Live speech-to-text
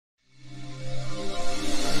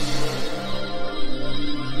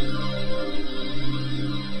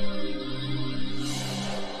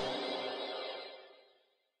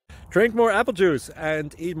Drink more apple juice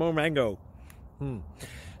and eat more mango.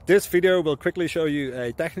 This video will quickly show you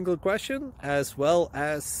a technical question as well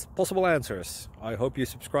as possible answers. I hope you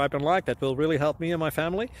subscribe and like, that will really help me and my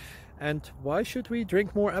family. And why should we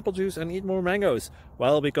drink more apple juice and eat more mangoes?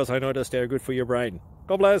 Well, because I noticed they're good for your brain.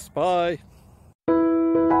 God bless, bye!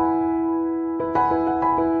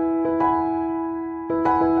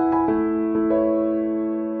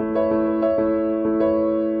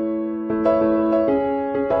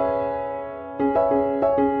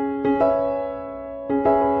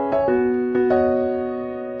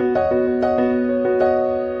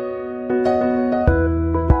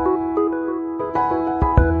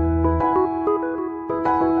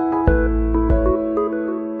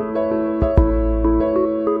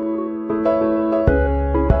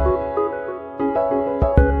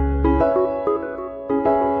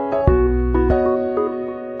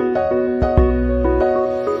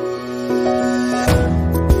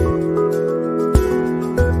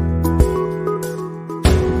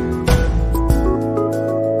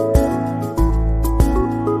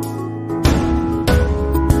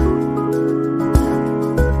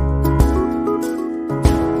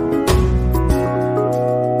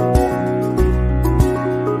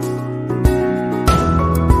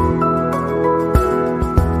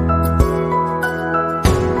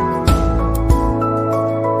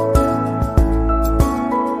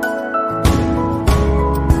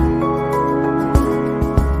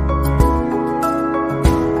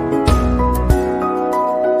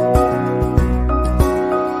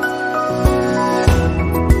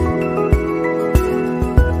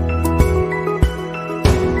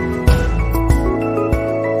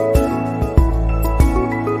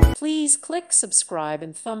 Please click subscribe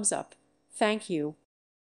and thumbs up. Thank you.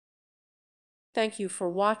 Thank you for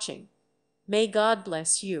watching. May God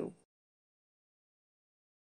bless you.